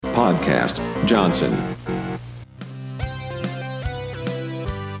Podcast Johnson.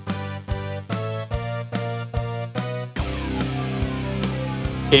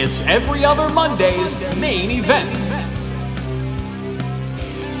 It's every other Monday's main event.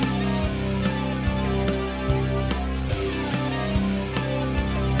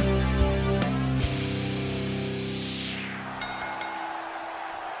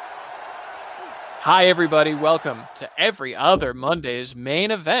 Hi, everybody. Welcome to Every Other Monday's Main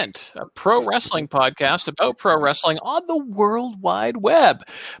Event, a pro wrestling podcast about pro wrestling on the World Wide Web.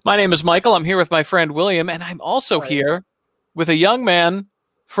 My name is Michael. I'm here with my friend William, and I'm also here with a young man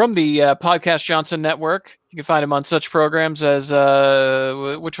from the Podcast Johnson Network. You can find him on such programs as,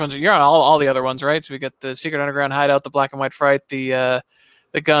 which ones? You're on all the other ones, right? So we got the Secret Underground Hideout, the Black and White Fright, the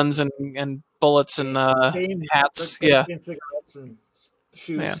guns and bullets and hats. Yeah. And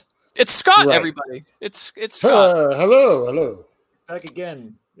shoes. Yeah. It's Scott, Right. Everybody. It's Scott. Hello. Back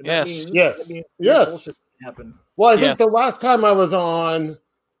again. And Yes. that means Yes. bullshit happened. Well, I think the last time I was on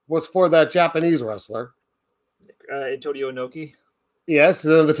was for that Japanese wrestler. Antonio Inoki, Yes,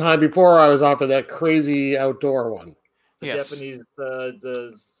 and then the time before I was on for that crazy outdoor one. the Yes. Japanese,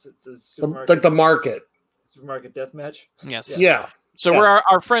 the supermarket, Like the market. supermarket death match. Yes. Yeah. So Yeah. where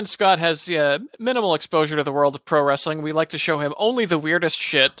our friend Scott has minimal exposure to the world of pro wrestling, we like to show him only the weirdest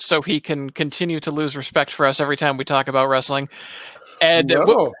shit so he can continue to lose respect for us every time we talk about wrestling. And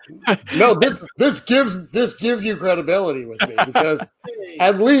No, this gives you credibility with me because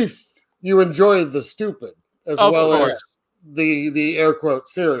at least you enjoyed the stupid as Of well course. as the air quote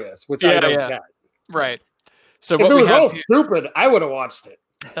serious, which I don't get. right. So If what it we was all have here, stupid, I would have watched it.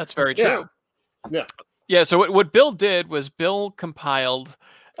 that's very Yeah. true. Yeah. Yeah, so what Bill did was Bill compiled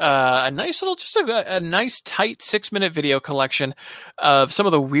a nice little, just a nice tight 6-minute video collection of some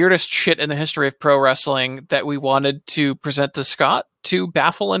of the weirdest shit in the history of pro wrestling that we wanted to present to Scott to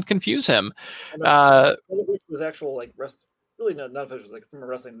baffle and confuse him. It was actual really none of it was like from a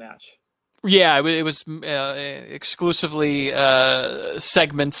wrestling match. Yeah, it was exclusively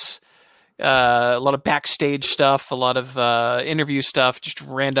segments, a lot of backstage stuff, a lot of interview stuff, just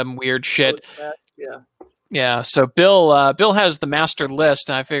random weird shit. Yeah. Yeah, so Bill has the master list,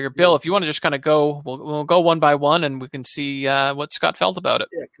 and I figured, Bill, if you want to just kind of go, we'll go one by one, and we can see what Scott felt about it.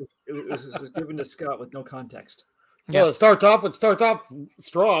 Yeah, 'cause it was given to Scott with no context. Yeah. Well, it starts off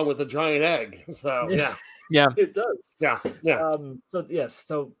strong with a giant egg. So yeah. It does. Yeah. That's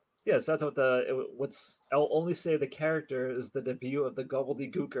what I'll only say the character is the debut of the Gobbledy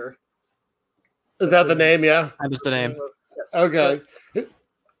Gooker. Is that the name? Yeah. That is the name. Yes. Okay.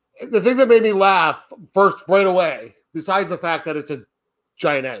 The thing that made me laugh first right away, besides the fact that it's a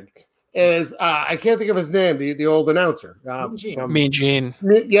giant egg, is I can't think of his name. The old announcer. Mean Gene.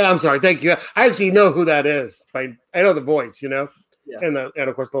 Yeah, I'm sorry. Thank you. I actually know who that is. I know the voice, Yeah. and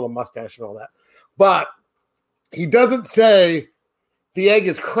of course the little mustache and all that. But he doesn't say the egg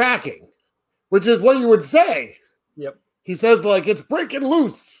is cracking, which is what you would say. Yep. He says like it's breaking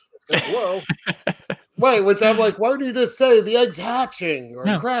loose. Whoa. Right, which I'm like, why don't you just say the egg's hatching or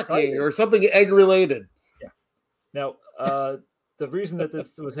cracking or something egg related? Yeah. Now, the reason that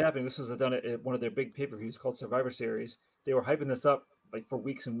this was happening, this was done at one of their big pay-per-views called Survivor Series. They were hyping this up like for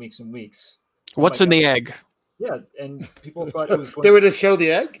weeks and weeks and weeks. What's in the egg? Yeah, and people thought it was going. They would just show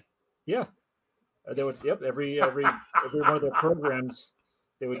the egg? Yeah, they would. Yep, every one of their programs,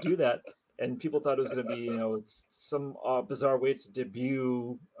 they would do that, and people thought it was going to be, it's some bizarre way to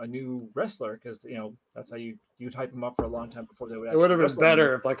debut a new wrestler because that's how you'd hype them up for a long time before they would. It would have been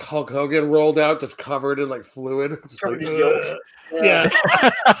better if like Hulk Hogan rolled out just covered in like fluid. Just Covered like, in yolk. Yeah.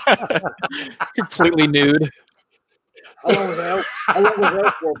 Completely nude. How long was I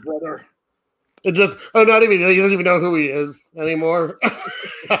out for, brother? It just he doesn't even know who he is anymore.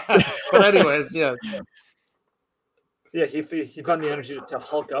 But anyways, yeah. Yeah, he found the energy to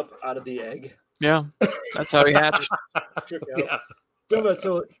Hulk up out of the egg. Yeah, that's how he hatched. Yeah.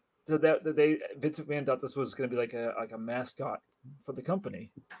 So Vince McMahon thought this was going to be like a mascot for the company.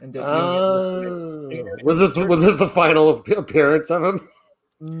 And was this the final appearance of him?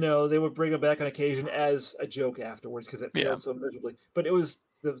 No, they would bring him back on occasion as a joke afterwards because it failed so miserably. But it was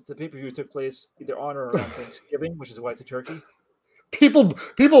the pay-per-view took place either on or around Thanksgiving, which is why it's a turkey. People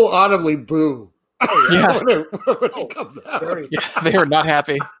audibly boo. When it comes out. They were not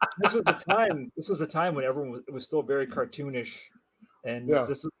happy. This was a time when everyone was still very cartoonish, and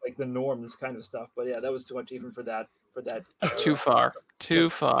this was like the norm. This kind of stuff. But yeah, that was too much even for that. Too far.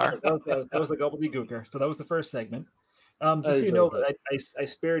 That was the Gobbledy Gooker. So that was the first segment. Just so you know, I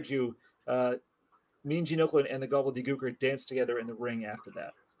spared you. Me and Gene Oakland and the Gobbledy Gooker danced together in the ring after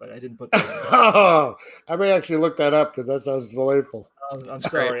that, but I didn't put that in. Oh, I may actually look that up because that sounds delightful. I'm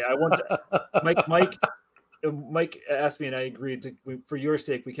sorry. I want Mike asked me, and I agreed to. For your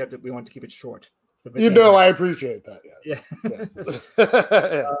sake, we kept it. We wanted to keep it short. I appreciate that. Yeah. Yes.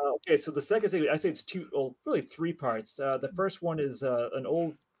 Okay, so the second segment, I say it's really three parts. The first one is an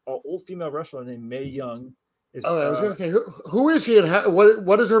old female wrestler named Mae Young. I was going to say, who is she, and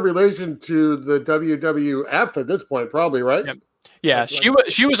what is her relation to the WWF at this point? Probably, right? Yep. Yeah, she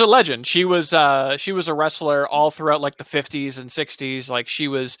was a legend. She was a wrestler all throughout like the 50s and 60s. Like she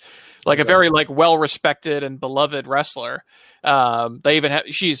was like a very like well respected and beloved wrestler. They even have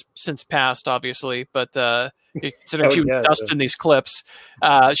she's since passed, obviously, but considering she was dust in these clips,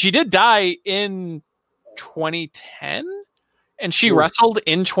 she did die in 2010, and she wrestled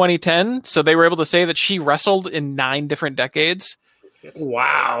in 2010. So they were able to say that she wrestled in 9 different decades.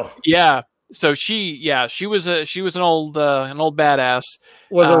 Wow. Yeah. So she was an old badass.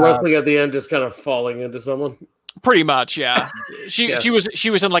 Was her wrestling at the end just kind of falling into someone? Pretty much, yeah. She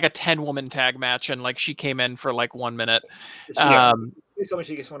was in like a 10-woman tag match, and like she came in for like 1 minute. Please tell me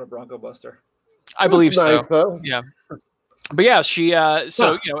she gets one a Bronco Buster. I believe nice, so. though. Yeah. But yeah, she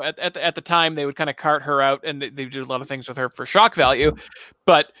so you know at the time they would kind of cart her out, and they do a lot of things with her for shock value.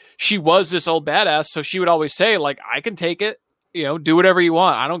 But she was this old badass, so she would always say like, "I can take it. You know, do whatever you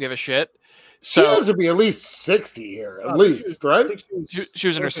want. I don't give a shit." So she has to be at least 60 here, at least, right? She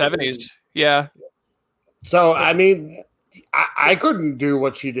was in her 70s. Yeah. So I mean, I couldn't do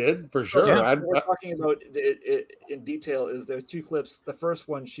what she did for sure. Yeah. We're talking about it in detail. Is there 2 clips? The first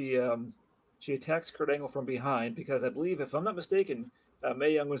one, she attacks Kurt Angle from behind because I believe, if I'm not mistaken,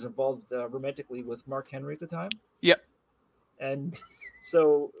 Mae Young was involved romantically with Mark Henry at the time. Yep. And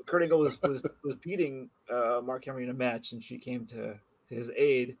so Kurt Angle was beating Mark Henry in a match, and she came to his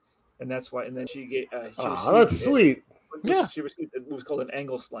aid. And that's why. And then she gave. That's sweet. She received. It was called an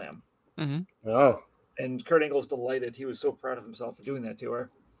angle slam. Mm-hmm. Oh. And Kurt Angle's delighted. He was so proud of himself for doing that to her.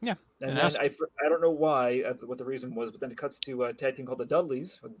 Yeah. And then I don't know why, what the reason was, but then it cuts to a tag team called the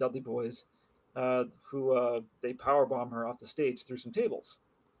Dudleys, or the Dudley Boys, who they powerbomb her off the stage through some tables.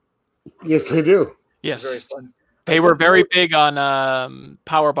 Yes, they do. Yes. Very fun. They were very big on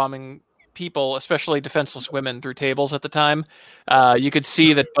power bombing people, especially defenseless women, through tables at the time. You could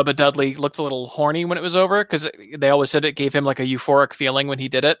see that Bubba Dudley looked a little horny when it was over, because they always said it gave him like a euphoric feeling when he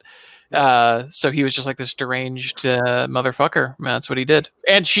did it. So he was just like this deranged motherfucker. That's what he did.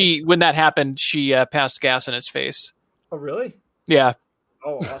 And when that happened, she passed gas in his face. Oh, really? Yeah.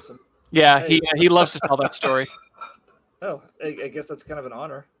 Oh, awesome. Yeah, he loves to tell that story. Oh, I guess that's kind of an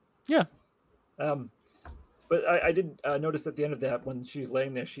honor. Yeah. But I did notice at the end of that, when she's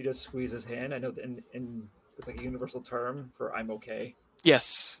laying there, she just squeezes his hand. I know that in it's like a universal term for "I'm okay."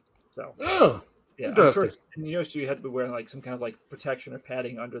 Yes. So. Oh, yeah. interesting. Sure, and she had to be wearing like some kind of like protection or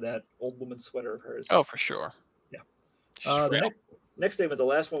padding under that old woman's sweater of hers. Oh, for sure. Yeah. The next statement, the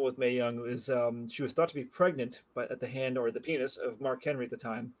last one with Mae Young, is she was thought to be pregnant, but at the hand or the penis of Mark Henry at the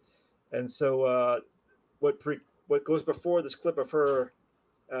time, and so what goes before this clip of her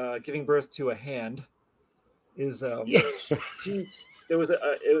giving birth to a hand is it was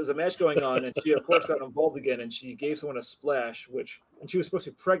a match going on, and she of course got involved again, and she gave someone a splash, and she was supposed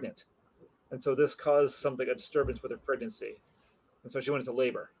to be pregnant, and so this caused a disturbance with her pregnancy, and so she went into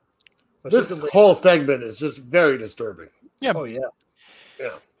labor. So this whole segment is just very disturbing. Yeah. Oh yeah.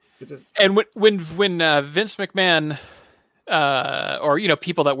 And when Vince McMahon or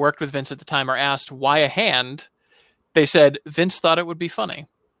people that worked with Vince at the time are asked why a hand, they said Vince thought it would be funny.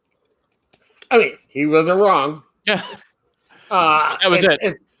 I mean, he wasn't wrong. Yeah. That was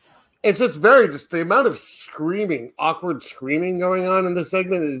it. It's just the amount of awkward screaming going on in this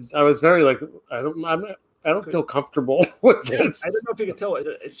segment is. I was very like, I don't feel comfortable with this. I don't know if you could tell.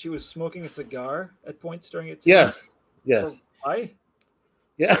 She was smoking a cigar at points during it. Yes. Why?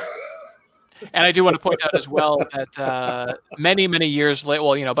 Yeah. And I do want to point out as well that many, many years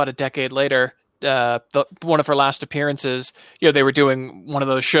later, about a decade later, one of her last appearances, they were doing one of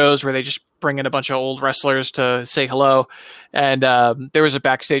those shows where they just bring in a bunch of old wrestlers to say hello. And there was a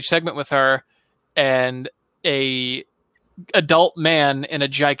backstage segment with her, and a adult man in a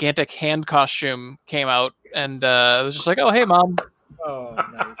gigantic hand costume came out, and it was just like, oh, hey, Mom. Oh,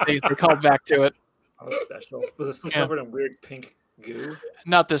 nice. They called back to it. Oh, special. Was it still covered in weird pink goo?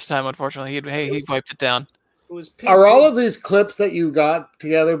 Not this time, unfortunately. He wiped it down. It was pink. Are all of these clips that you got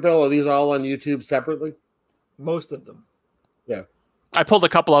together, Bill, are these all on YouTube separately? Most of them. Yeah. I pulled a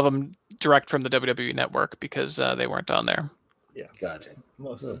couple of them direct from the WWE Network because they weren't on there. Yeah. Gotcha.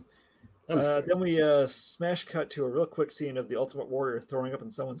 Most of them. Then we smash cut to a real quick scene of the Ultimate Warrior throwing up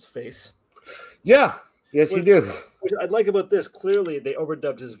in someone's face. Yeah. Yes, you do. Which I'd like about this, clearly they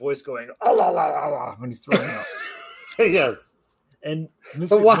overdubbed his voice going, "Ah, la, la, la, la," when he's throwing up. Yes. And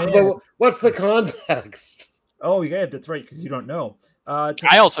Mr. But, McMahon, what's the context? oh yeah, that's right, because you don't know.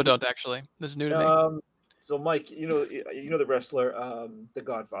 I also don't actually. This is new to me. So Mike, you know the wrestler, the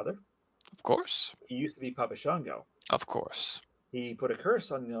Godfather. Of course. He used to be Papa Shango. Of course. He put a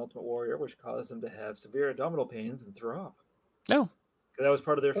curse on the Ultimate Warrior, which caused him to have severe abdominal pains and throw up. No. That was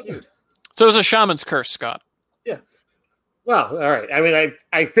part of their feud. So it was a shaman's curse, Scott. Yeah. Well, all right. I mean,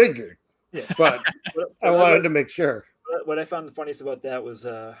 I figured, Yeah. but I wanted to make sure. What I found the funniest about that was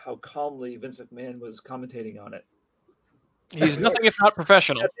how calmly Vince McMahon was commentating on it. He's nothing if not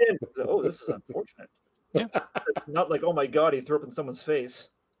professional. At the end, oh, this is unfortunate. Yeah. It's not like, oh my God, he threw up in someone's face.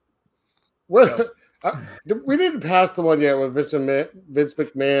 Well, we didn't pass the one yet where Vince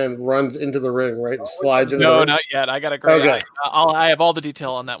McMahon runs into the ring, right? And slides into the ring. No, not yet. I got a great. Okay. I have all the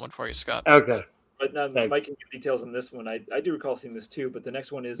detail on that one for you, Scott. Okay. But Mike can give details on this one. I do recall seeing this too, but the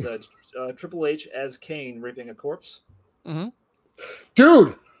next one is Triple H as Kane raping a corpse. Mm-hmm.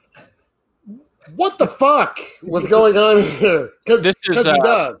 Dude, what the fuck was going on here? Because he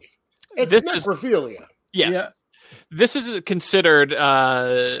does. It's necrophilia. Yes. Yeah. This is considered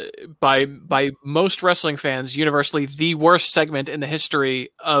by most wrestling fans universally the worst segment in the history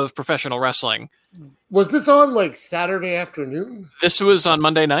of professional wrestling. Was this on like Saturday afternoon? This was on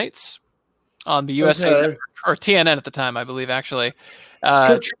Monday nights on the USA Network, or TNN at the time, I believe, actually.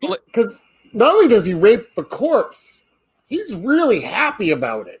 Because not only does he rape a corpse, he's really happy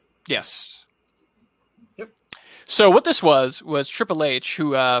about it. Yes. So what this was Triple H,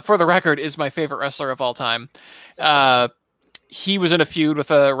 who, for the record, is my favorite wrestler of all time. He was in a feud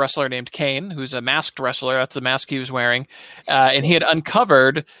with a wrestler named Kane, who's a masked wrestler. That's the mask he was wearing. And he had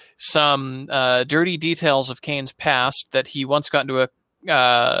uncovered some dirty details of Kane's past, that he once got into a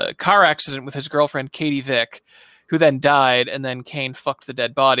car accident with his girlfriend, Katie Vick, who then died, and then Kane fucked the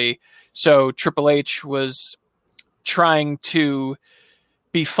dead body. So Triple H was trying to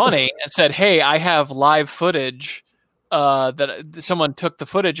be funny and said, hey, I have live footage that someone took the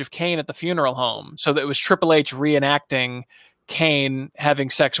footage of Kane at the funeral home. So that it was Triple H reenacting Kane having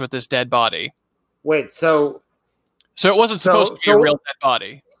sex with this dead body. Wait, so it wasn't supposed to be a real dead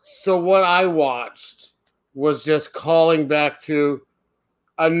body. So what I watched was just calling back to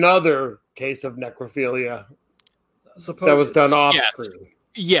another case of necrophilia that was done off screen.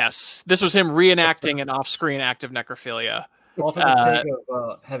 Yes. This was him reenacting an off-screen act of necrophilia. All for the sake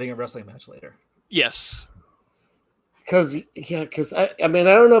of having a wrestling match later. Yes. Because I mean,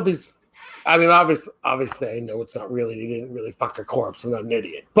 I don't know if he's. I mean, obviously, I know it's not really. He didn't really fuck a corpse. I'm not an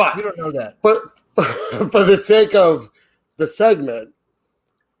idiot, but we don't know that. But for the sake of the segment,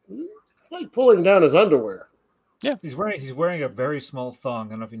 it's like pulling down his underwear. Yeah, he's wearing a very small thong. I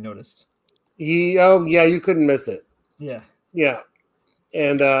don't know if you noticed. You couldn't miss it. Yeah,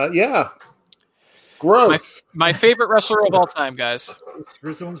 and gross. My favorite wrestler of all time, guys.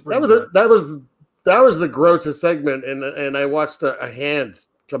 That was the grossest segment, and I watched a hand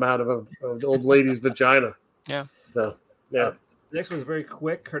come out of an old lady's vagina. Yeah. So yeah. The next one is very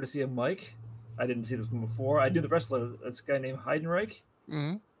quick, courtesy of Mike. I didn't see this one before. I knew the wrestler. This guy named Heidenreich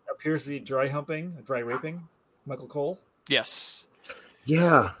appears to be dry raping Michael Cole. Yes.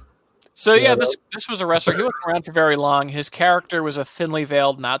 Yeah. So this was a wrestler. He wasn't around for very long. His character was a thinly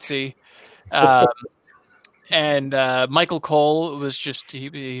veiled Nazi. And Michael Cole was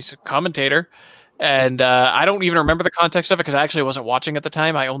he's a commentator. And I don't even remember the context of it because I actually wasn't watching at the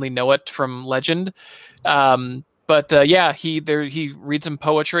time. I only know it from legend. He reads some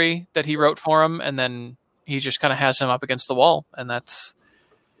poetry that he wrote for him, and then he just kind of has him up against the wall. And that's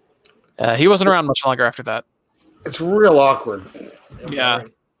he wasn't around much longer after that. It's real awkward. Yeah.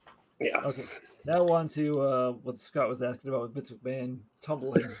 Yeah. Okay. Now on to what Scott was asking about with Vince McMahon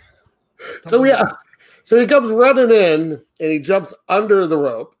tumbling. So he comes running in and he jumps under the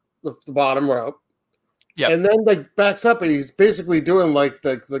rope, the bottom rope. Yeah. And then backs up and he's basically doing like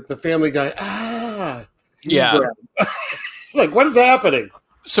the Family Guy. Yeah. Like, what is happening?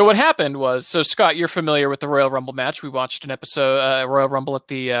 So what happened was, Scott, you're familiar with the Royal Rumble match. We watched an episode, Royal Rumble at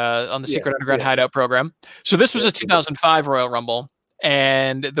the on the Secret Underground Hideout program. So this was a 2005 Royal Rumble,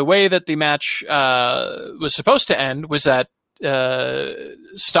 and the way that the match was supposed to end was that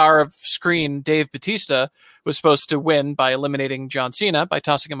star of screen Dave Bautista was supposed to win by eliminating John Cena by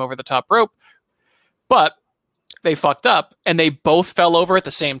tossing him over the top rope, but they fucked up and they both fell over at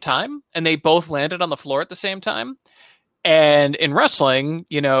the same time and they both landed on the floor at the same time. And in wrestling,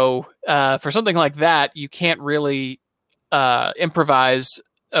 for something like that, you can't really improvise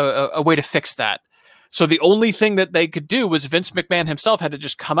a way to fix that. So the only thing that they could do was Vince McMahon himself had to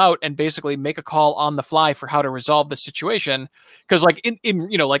just come out and basically make a call on the fly for how to resolve the situation. Because like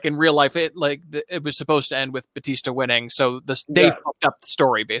in real life, it was supposed to end with Batista winning. So they fucked up the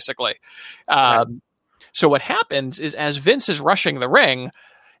story basically. So what happens is as Vince is rushing the ring,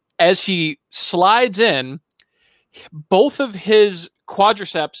 as he slides in, both of his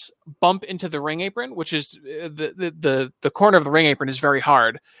quadriceps bump into the ring apron, which is the corner of the ring apron is very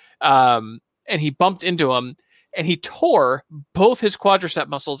hard. And he bumped into him, and he tore both his quadricep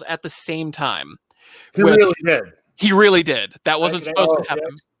muscles at the same time. He really did. He really did. That wasn't supposed to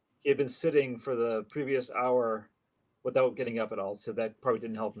happen. He had been sitting for the previous hour without getting up at all, so that probably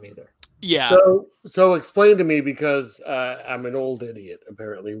didn't help him either. Yeah. So explain to me, because I'm an old idiot.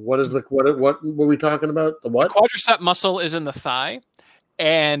 Apparently, what were we talking about? The what? The quadricep muscle is in the thigh,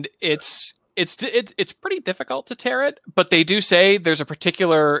 and it's pretty difficult to tear it. But they do say there's a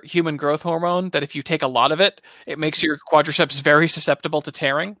particular human growth hormone that if you take a lot of it, it makes your quadriceps very susceptible to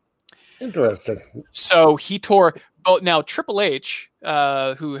tearing. Interesting. So he tore. Now Triple H,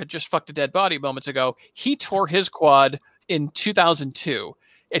 who had just fucked a dead body moments ago, he tore his quad in 2002.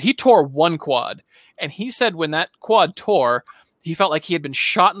 And he tore one quad. And he said when that quad tore, he felt like he had been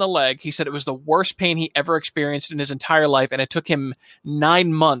shot in the leg. He said it was the worst pain he ever experienced in his entire life. And it took him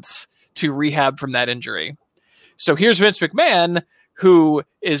 9 months to rehab from that injury. So here's Vince McMahon, who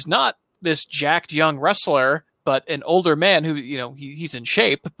is not this jacked young wrestler, but an older man who, he's in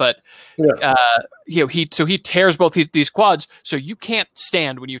shape, but he tears both these quads. So you can't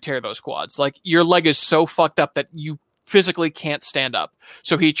stand when you tear those quads. Like your leg is so fucked up that you physically can't stand up.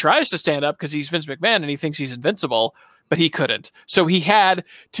 So he tries to stand up because he's Vince McMahon and he thinks he's invincible, but he couldn't. So he had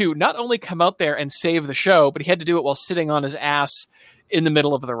to not only come out there and save the show, but he had to do it while sitting on his ass in the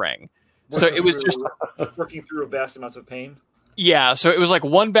middle of the ring. So it was just working through vast amounts of pain. Yeah, so it was like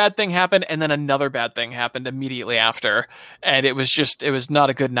one bad thing happened and then another bad thing happened immediately after. And it was not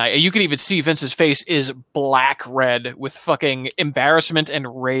a good night. And you can even see Vince's face is black red with fucking embarrassment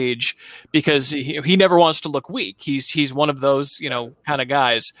and rage because he never wants to look weak. He's one of those, kind of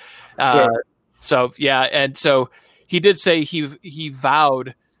guys. Sure. So yeah, and so he did say he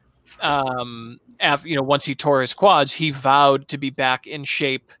vowed once he tore his quads, he vowed to be back in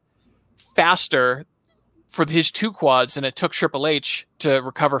shape faster for his 2 quads, and it took Triple H to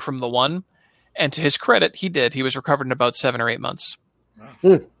recover from the one. And to his credit, he did. He was recovered in about 7 or 8 months.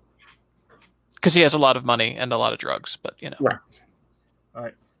 Because he has a lot of money and a lot of drugs, but Right. All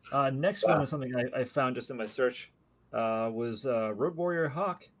right. Next one is something I found just in my search. Was Road Warrior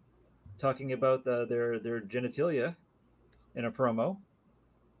Hawk talking about their genitalia in a promo.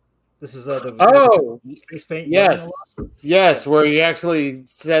 This is the face paint. Yes, where he actually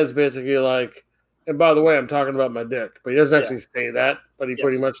says basically like, and by the way, I'm talking about my dick, but he doesn't actually say that, but he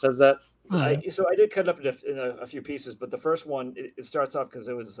pretty much does that. So I did cut it up in a few pieces, but the first one, it starts off because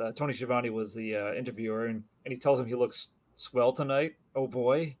it was Tony Schiavone was the interviewer, and he tells him he looks swell tonight. Oh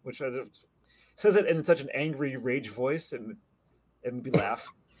boy, which says it in such an angry rage voice and made me laugh.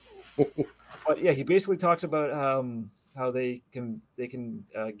 But yeah, he basically talks about how they can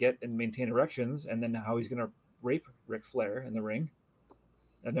get and maintain erections, and then how he's going to rape Ric Flair in the ring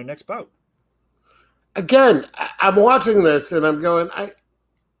in their next bout. Again, I'm watching this and I'm going,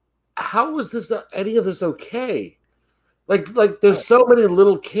 how was this any of this okay? Like there's so many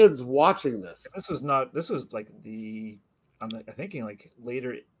little kids watching this. This was like I'm thinking like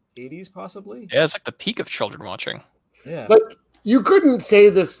later 80s possibly. Yeah, it's like the peak of children watching. Yeah. Like you couldn't say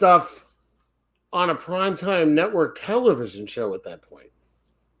this stuff on a primetime network television show at that point.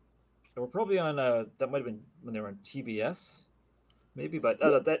 They were probably on that might have been when they were on TBS, maybe, but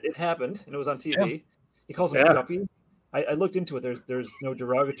that it happened and it was on TV. Yeah. He calls him Guppy. I looked into it. There's no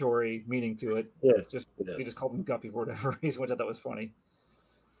derogatory meaning to it. Yes, he just called him Guppy for whatever reason. I thought that was funny.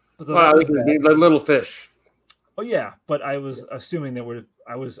 This is like little fish. Oh yeah, but I was assuming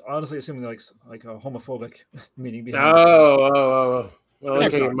I was honestly assuming like a homophobic meaning behind it. Well,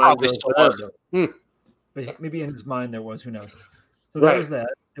 probably still was. But maybe in his mind there was. Who knows? So that was that.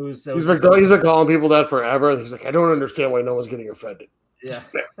 He's been calling people that forever. He's like, I don't understand why no one's getting offended. Yeah.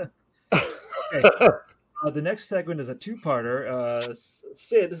 Okay. The next segment is a 2-parter.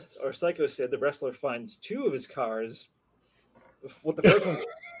 Sid, or Psycho Sid, the wrestler, finds 2 of his cars. With the first one's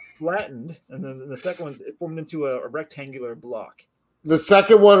flattened, and then the second one's formed into a rectangular block. The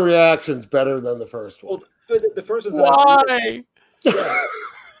second one reaction's better than the first one. Well, the first one's why? Yeah.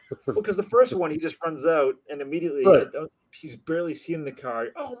 Because the first one, he just runs out, and immediately he's barely seeing the car.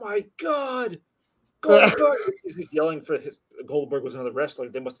 Oh my God! Goldberg! He's yelling for Goldberg was another wrestler.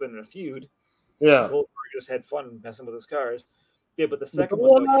 They must have been in a feud. Yeah. Goldberg just had fun messing with his cars. Yeah, but the second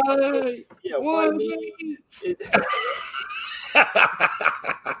one, Why? why me?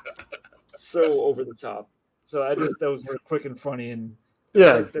 So over the top. So that was very quick and funny, and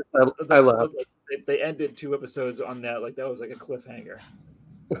Yeah, I laughed. They ended 2 episodes on that. Like that was like a cliffhanger.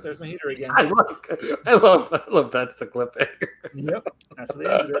 There's my heater again. I love that's the cliffhanger. Yep, that's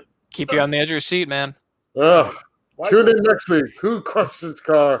the end of it. Keep you on the edge of your seat, man. Oh, tune in next week. Who crushed his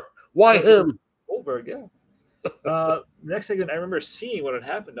car? Why him? Goldberg, yeah. Next segment, I remember seeing what had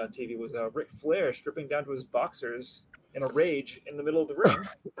happened on TV was Ric Flair stripping down to his boxers in a rage in the middle of the ring.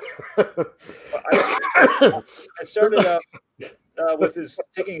 I started with his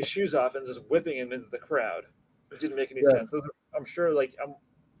taking his shoes off and just whipping him into the crowd. It didn't make any sense. So I'm sure, like, I'm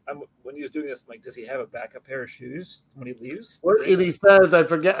when he was doing this, I'm like, does he have a backup pair of shoes when he leaves? And he says, I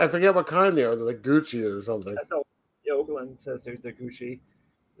forget what kind they are. They're like Gucci or something. That's how Oakland says they're Gucci.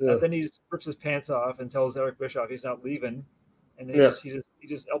 Yeah. Then he rips his pants off and tells Eric Bischoff he's not leaving, and then he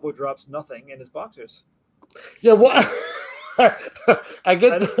just elbow drops nothing in his boxers. Yeah, what? I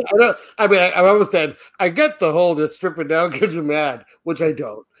get. I almost said I get the whole just stripping down because you're mad, which I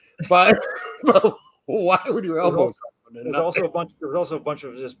don't. But why would you elbow? There's also a bunch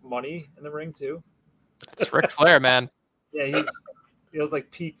of just money in the ring too. It's Ric Flair, man. Yeah, he was like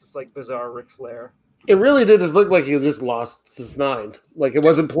Pete's like bizarre Ric Flair. It really did just look like he just lost his mind. Like it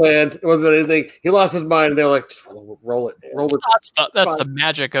wasn't planned. It wasn't anything. He lost his mind. And they're like, just roll it. That's the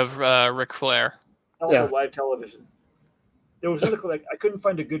magic of Ric Flair. Also, live television. There was another clip. I couldn't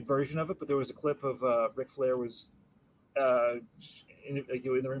find a good version of it, but there was a clip of Ric Flair was in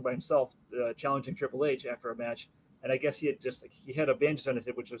the ring by himself, challenging Triple H after a match. And I guess he had a bandage on his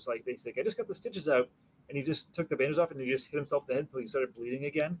head, which was like basic. I just got the stitches out, and he just took the bandage off, and he just hit himself in the head until he started bleeding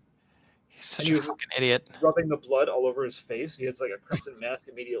again. He's such a fucking idiot. Rubbing the blood all over his face. He has like a crimson mask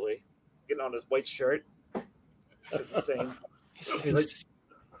immediately. Getting on his white shirt. That's insane.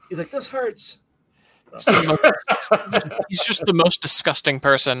 He's like, this hurts. He's just the most disgusting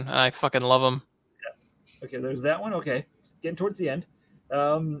person. I fucking love him. Yeah. Okay, there's that one. Okay. Getting towards the end.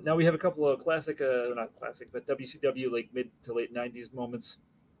 Now we have a couple of classic, not classic, but WCW like mid to late 90s moments.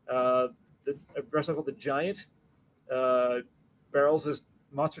 A wrestler called The Giant barrels his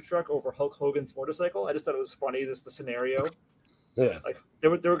monster truck over Hulk Hogan's motorcycle. I just thought it was funny, the scenario. Yes. Like they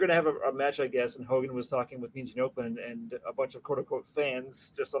were going to have a match, I guess, and Hogan was talking with Mean Gene Oakland and a bunch of quote-unquote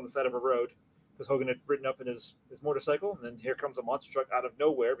fans just on the side of a road because Hogan had ridden up in his motorcycle, and then here comes a monster truck out of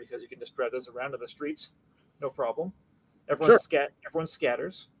nowhere because you can just drive this around in the streets, no problem. Everyone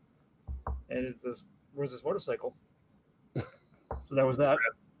scatters, and it's where's this motorcycle? So that was that.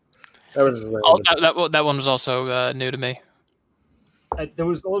 That one was also new to me. There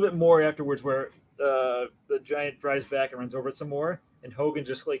was a little bit more afterwards where the Giant drives back and runs over it some more, and Hogan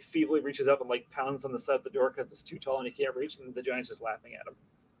just like feebly reaches up and like pounds on the side of the door because it's too tall and he can't reach, and the Giant's just laughing at him.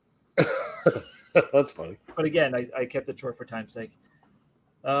 That's funny. But again, I kept it short for time's sake.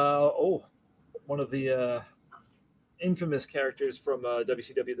 One of the infamous characters from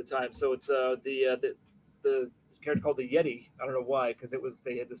WCW at the time. So it's the character called the Yeti. I don't know why, because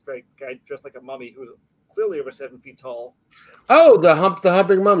they had this guy dressed like a mummy who was clearly over 7 feet tall. Oh, the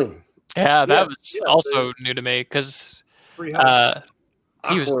humping mummy. Yeah, that was also new to me because he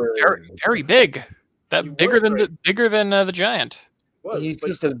was very, very big. Bigger than the Giant. He's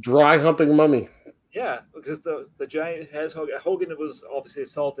just a dry humping mummy. Yeah, because the Giant has Hogan. Hogan was obviously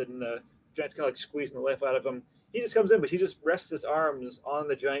assaulted, and the Giant's kind of like squeezing the life out of him. He just comes in, but he just rests his arms on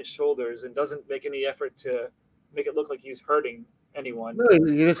the Giant's shoulders and doesn't make any effort to make it look like he's hurting anyone. No,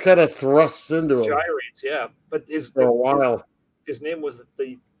 he just kind of thrusts into him. Gyrates, yeah. But for a while. His name was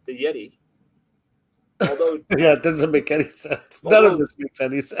the Yeti. Although yeah, it doesn't make any sense. None of this makes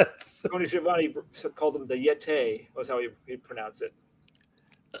any sense. Tony Schiavone called him the Yeti, was how he pronounced it.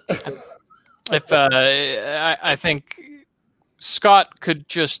 I think Scott could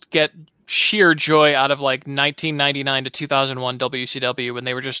just get sheer joy out of like 1999 to 2001 WCW when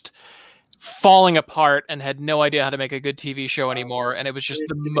they were just falling apart and had no idea how to make a good TV show anymore, and it was just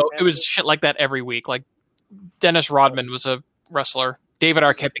it was shit like that every week. Like Dennis Rodman was a wrestler. David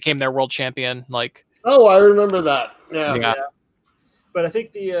Arquette became their world champion. Like, oh, I remember that. Yeah. But I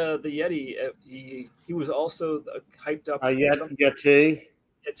think the Yeti, he was also hyped up. Yeti.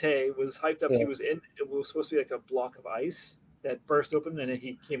 Yeti was hyped up. Yeah. It was supposed to be like a block of ice that burst open, and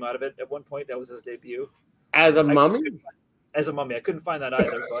he came out of it at one point. That was his debut. As a mummy? As a mummy. I couldn't find that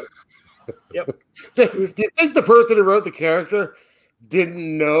either. But yep. Do you think the person who wrote the character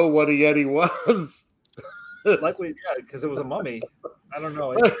didn't know what a Yeti was? Likely, yeah, because it was a mummy. I don't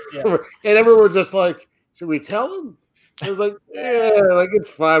know. Yeah. And everyone was just like, should we tell him? I was like, yeah, like it's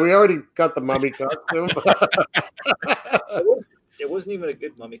fine. We already got the mummy costume. It wasn't even a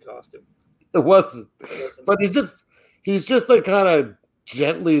good mummy costume. It wasn't. But he's just like kind of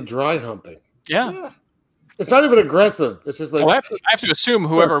gently dry humping. Yeah. It's not even aggressive. It's just like I have to assume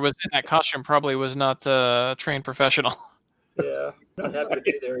whoever was in that costume probably was not a trained professional. Yeah, not happy to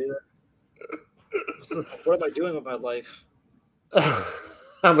be there either. So, what am I doing with my life?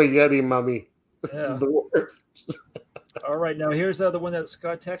 I'm a Yeti mummy. This is the worst. All right, now here's the one that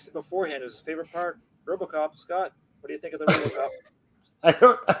Scott texted beforehand. His favorite part, Robocop. Scott, what do you think of the Robocop?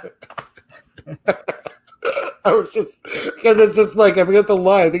 I was just because it's just like I forget the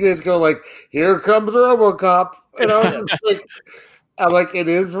line. I think they just go like, "Here comes Robocop," and I'm like, it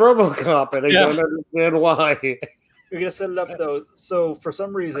is Robocop, and I don't understand why. We're gonna set it up though. So for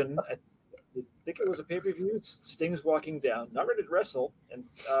some reason, I think it was a pay-per-view. Sting's walking down, not ready to wrestle, and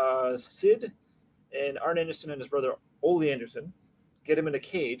Sid and Arn Anderson and his brother Ole Anderson get him in a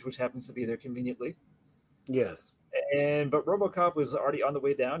cage, which happens to be there conveniently. Yes. But RoboCop was already on the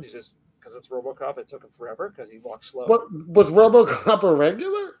way down. He's just because it's RoboCop, it took him forever because he walked slow. What was RoboCop a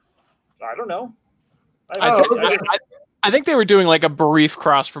regular? I don't know. I think they were doing like a brief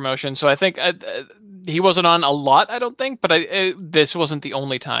cross promotion, so I think he wasn't on a lot. I don't think, but this wasn't the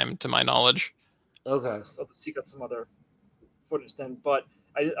only time, to my knowledge. Okay. I'll seek out some other footage then, but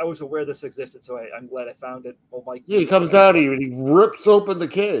I was aware this existed, so I'm glad I found it. Oh, Mike! Yeah, he comes down here and he rips open the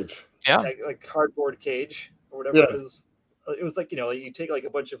cage. Yeah, like cardboard cage or whatever it is. It was like you take like a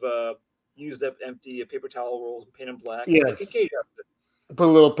bunch of used up empty paper towel rolls and paint them black. Yes. Like a cage out of it. Put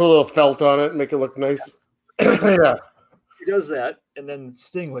a little felt on it and make it look nice. Yeah. He does that, and then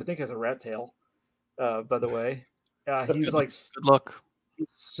Sting, who I think has a rat tail, by the way. He's like, good look. He's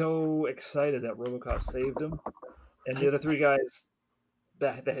so excited that RoboCop saved him, and the other three guys,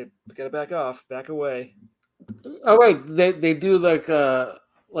 they gotta back away. Oh right, they do like the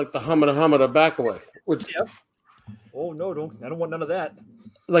humada back away. Which, oh no, I don't want none of that.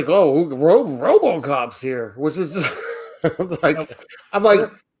 Like, RoboCop's here, which is just I'm like,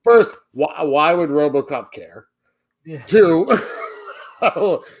 first, why would RoboCop care? Yeah. Two,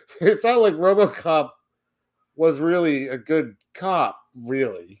 it's not like RoboCop was really a good cop,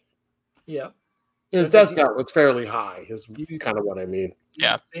 really. Yeah. His death count was fairly high, is kind of what I mean.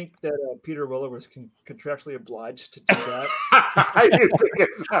 Yeah. I think that Peter Weller was contractually obliged to do that. I do think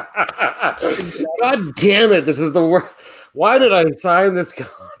it's... God damn it, this is the worst. Why did I sign this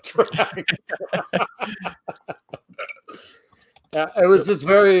contract? I was just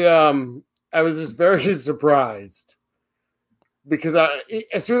very surprised because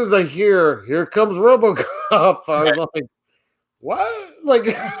as soon as I hear "Here comes RoboCop," I was like, "What?"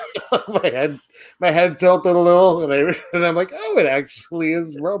 Like my head tilted a little, and I'm like, "Oh, it actually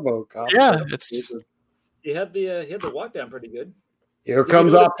is RoboCop." Yeah, he had the walk down pretty good. Here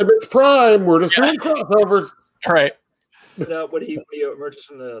comes Optimus Prime. We're just doing crossovers, right? When he emerges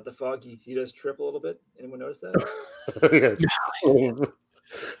from the fog, he does trip a little bit. Anyone notice that? Yes.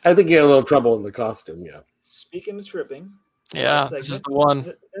 I think he had a little trouble in the costume. Yeah. Speaking of tripping, this is the one.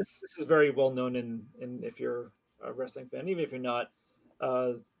 This is very well known in if you're a wrestling fan, even if you're not.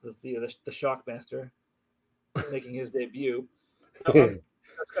 The Shockmaster making his debut. I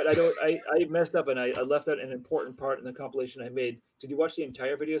messed up and I left out an important part in the compilation I made. Did you watch the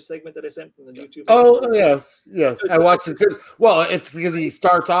entire video segment that I sent from the YouTube? Oh, yes. I watched it. Well, it's because he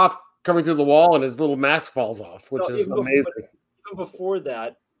starts off coming through the wall and his little mask falls off, which is amazing. Even before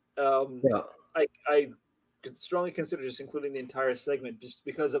that, I could strongly consider just including the entire segment just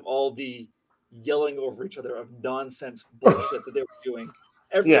because of all the yelling over each other of nonsense bullshit that they were doing.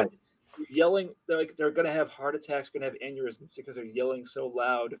 Everyone yelling, they're going to have heart attacks, going to have aneurysms because they're yelling so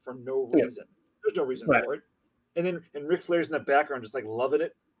loud for no reason. There's no reason for it. And Ric Flair's in the background just like loving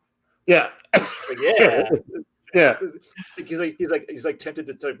it. Yeah. Yeah. He's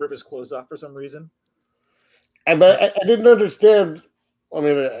tempted to rip his clothes off for some reason. But I didn't understand. I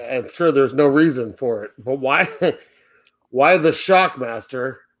mean, I'm sure there's no reason for it, but why the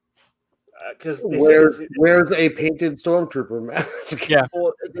Shockmaster? Because wears a painted stormtrooper mask. Yeah.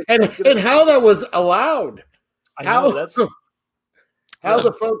 Well, and how that was allowed. How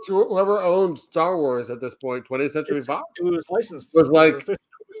the folks whoever owned Star Wars at this point, 20th Century Fox, it was licensed. Was like officially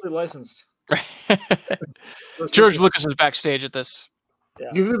licensed. George Lucas was backstage at this. Yeah.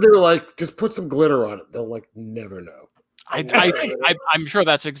 You think they're like, just put some glitter on it? They'll like never know. I'm sure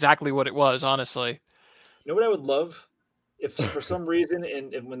that's exactly what it was. Honestly, you know what I would love if for some reason,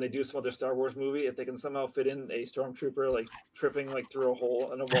 and when they do some other Star Wars movie, if they can somehow fit in a stormtrooper like tripping like through a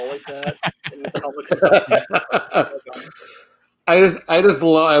hole in a wall like that, and the helmet comes out.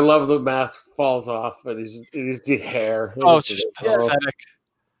 I love the mask falls off and he's the hair. It's just pathetic.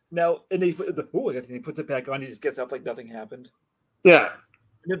 Now, and he puts it back on. He just gets up like nothing happened. Yeah.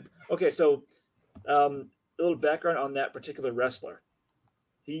 Okay, so a little background on that particular wrestler.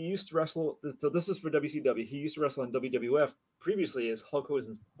 He used to wrestle. So this is for WCW. He used to wrestle in WWF previously as Hulk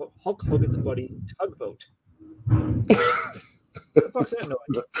Hogan's buddy Tugboat. What the fuck's that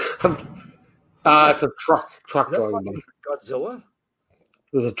noise? It's a truck Is that going by. fucking Godzilla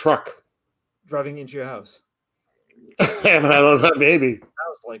There's a truck. driving into your house? I don't know, maybe.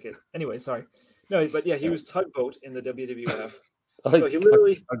 Sounds like it. Anyway, sorry. No, but yeah, he was Tugboat in the WWF. Like So he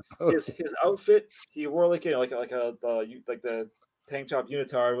literally his outfit. He wore like the tank top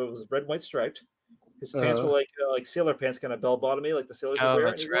unitard. It was red and white striped. His pants were like sailor pants, kind of bell bottomy, like the sailors would wear.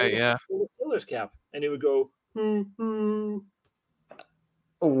 That's right. Yeah. A sailor's cap, and it would go. Hoo, hoo.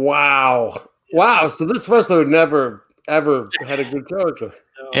 Wow. Wow. So this wrestler never ever had a good character.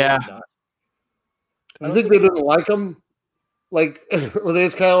 No, Yeah. not. I think they didn't like him. Like, were they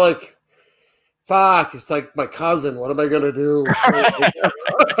just kind of like, fuck, it's like my cousin. What am I going to do?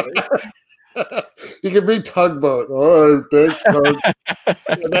 You can be Tugboat. All right, thanks, Tug.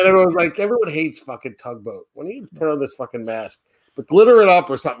 And then everyone hates fucking Tugboat. When you put on this fucking mask, but glitter it up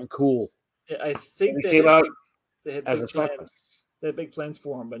or something cool. I think they came out they had as big a plans. They had big plans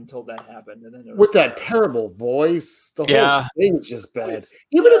for him until that happened, and then with that terrible voice. The whole thing's just bad. Voice.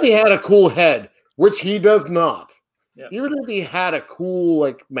 Even if he had a cool head, which he does not. Yeah. Even if he had a cool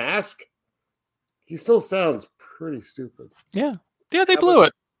like mask, he still sounds pretty stupid. Yeah. Yeah, they blew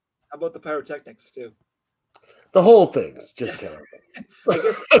it. How about the pyrotechnics too? The whole thing's just terrible. I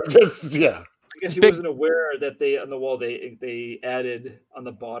guess I guess he wasn't aware that they on the wall they added on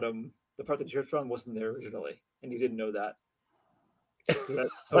the bottom the part that the church on wasn't there originally, and he didn't know that. So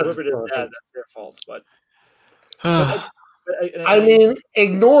whoever did that, that's their fault. But I mean,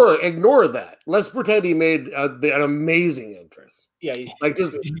 ignore that. Let's pretend he made an amazing entrance. Yeah,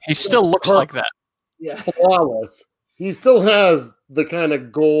 he still looks like that. Yeah, flawless. He still has the kind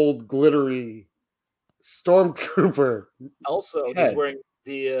of gold glittery stormtrooper. Also, head. he's wearing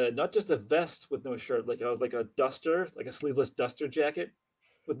the not just a vest with no shirt, like a duster, like a sleeveless duster jacket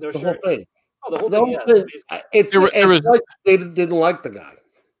with no shirt. Whole thing. Oh, the whole thing. It's like they didn't like the guy.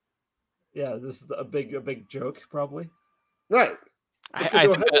 Yeah, this is a big joke, probably. Right. I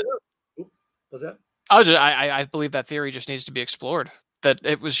think that. Was that? I believe that theory just needs to be explored. That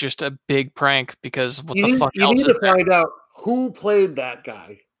it was just a big prank because what the fuck else? You need to find out who played that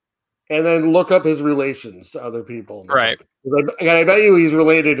guy, and then look up his relations to other people. Right. I bet you he's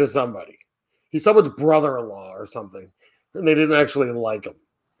related to somebody. He's someone's brother-in-law or something, and they didn't actually like him.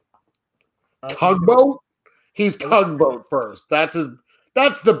 Tugboat? He's Tugboat first. That's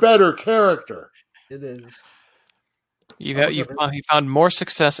the better character. It is. He found more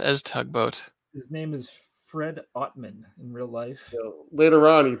success as Tugboat. His name is Fred Ottman in real life. Later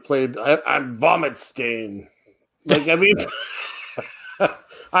on, he played I'm Vomit Stain. Like, I mean,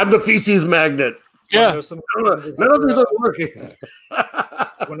 I'm the feces magnet. Yeah. None of these are working.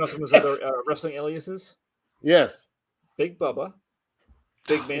 Want to know some of his other wrestling aliases? Yes. Big Bubba,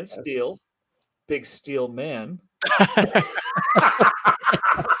 Big Man Steel, Big Steel Man,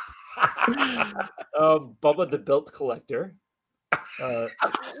 Bubba the Belt Collector. Come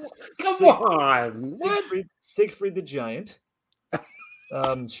on. Siegfried the Giant.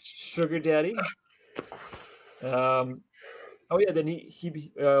 Sugar Daddy. Then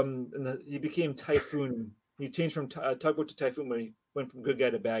he became Typhoon. He changed from Tugboat to Typhoon when he went from good guy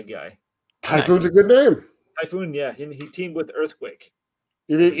to bad guy. Typhoon's a good name. Typhoon, yeah. He teamed with Earthquake.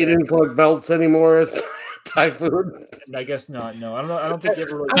 You didn't collect belts anymore as Typhoon? I guess not. No, I don't think he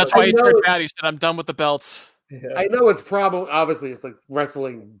ever really. That's why he turned bad. He said, "I'm done with the belts." Yeah. I know it's obviously it's like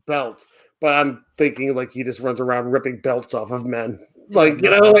wrestling belts, but I'm thinking like he just runs around ripping belts off of men. Like,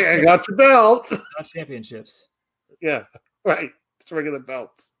 like I got your belt. Not championships. Yeah, right. Just regular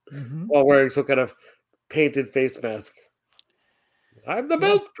belts while wearing some kind of painted face mask. I'm the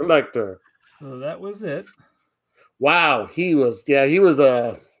belt collector. So that was it. Wow, he was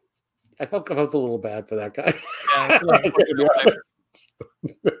I felt a little bad for that guy.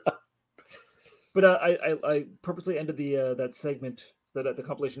 But I purposely ended that segment, the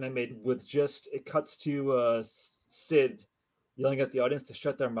compilation I made, with just it cuts to Sid yelling at the audience to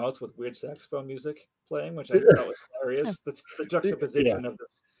shut their mouths with weird saxophone music playing, which I thought was hilarious. That's the juxtaposition of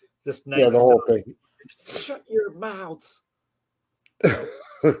this night. Yeah, the whole thing. Shut your mouths.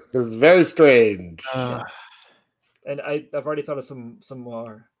 It's very strange. And I've already thought of some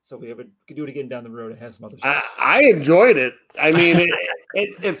more. So we could do it again down the road. It has some other stuff. I enjoyed it. I mean,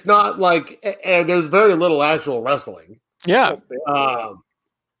 it's not like there's very little actual wrestling. Yeah. I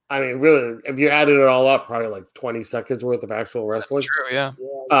mean, really, if you added it all up, probably like 20 seconds worth of actual wrestling. That's true.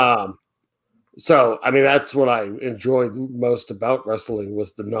 Yeah. So, I mean, that's what I enjoyed most about wrestling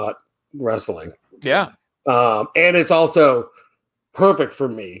was the not wrestling. Yeah. And it's also perfect for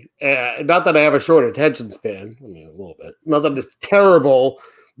me. Not that I have a short attention span. I mean, a little bit. Not that it's terrible,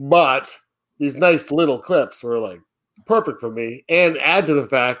 but these nice little clips were like perfect for me and add to the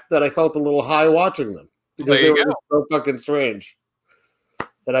fact that I felt a little high watching them because they were just so fucking strange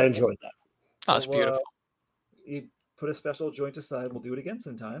that I enjoyed that. That's beautiful. You put a special joint aside. We'll do it again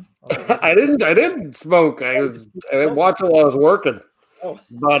sometime. I didn't smoke. I watched it while I was working. Oh,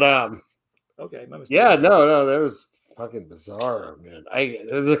 but okay, my mistake. Yeah, no, that was fucking bizarre, man.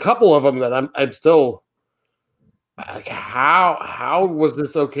 There's a couple of them that I'm still like, how was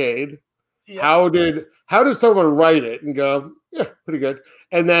this okayed? Yeah. How did someone write it and go, yeah, pretty good,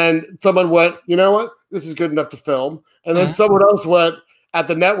 and then someone went, you know what, this is good enough to film, and then someone else went at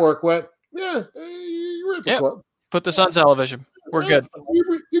the network went, yeah, you ripped the quote. Put this on television. We're good.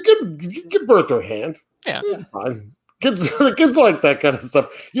 You can burn their hand. Yeah, fine. Kids like that kind of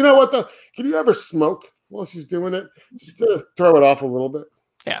stuff. You know what though? Can you ever smoke while she's doing it? Just to throw it off a little bit.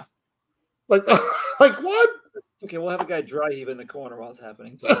 Yeah. Like what? Okay, we'll have a guy dry heave in the corner while it's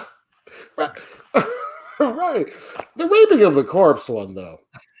happening. Too. Right. The raping of the corpse one though.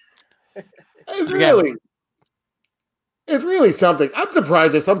 It's really something. I'm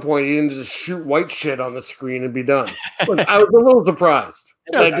surprised at some point you didn't just shoot white shit on the screen and be done. Like, I was a little surprised.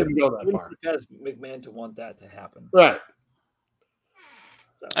 I didn't go that far. Because McMahon to want that to happen. Right.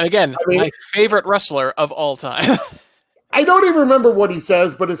 And again, my favorite wrestler of all time. I don't even remember what he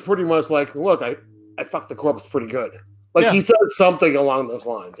says, but it's pretty much like, look, I fucked the corpse pretty good. Like he said something along those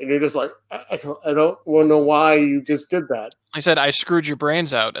lines. And you're just like, I don't want to know why you just did that. He said, I screwed your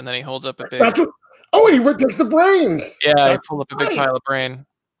brains out. And then he holds up a big... he takes the brains. Yeah, he pulled up a big pile of brain.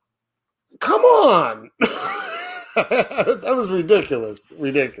 Come on. That was ridiculous.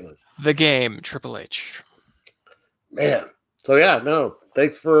 Ridiculous. The Game, Triple H. Man. So, yeah, no.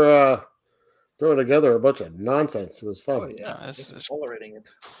 Thanks for throwing together a bunch of nonsense. It was fun. Oh, yeah. This is tolerating it.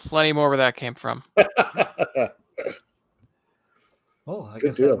 Plenty more where that came from. Well, I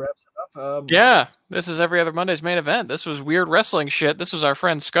guess that wraps it up. Yeah, this is Every Other Monday's main event. This was weird wrestling shit. This was our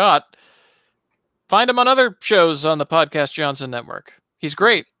friend Scott. Find him on other shows on the Podcast Johnson Network. He's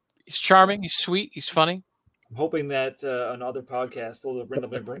great. He's charming. He's sweet. He's funny. I'm hoping that on other podcasts they'll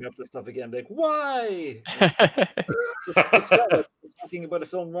randomly bring up this stuff again. Be like, why? It's talking about a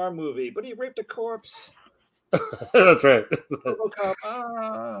film noir movie, but he raped a corpse. That's right.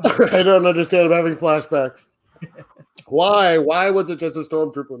 Robocop. I don't understand. I'm having flashbacks. Why? Why was it just a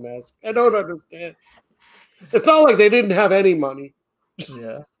stormtrooper mask? I don't understand. It's not like they didn't have any money.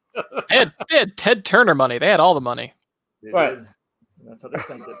 Yeah. They had Ted Turner money. They had all the money. Right. That's how they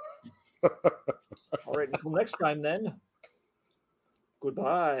spent it. All right. Until next time, then.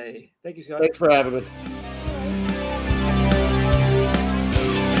 Goodbye. Thank you, Scott. Thanks for having me.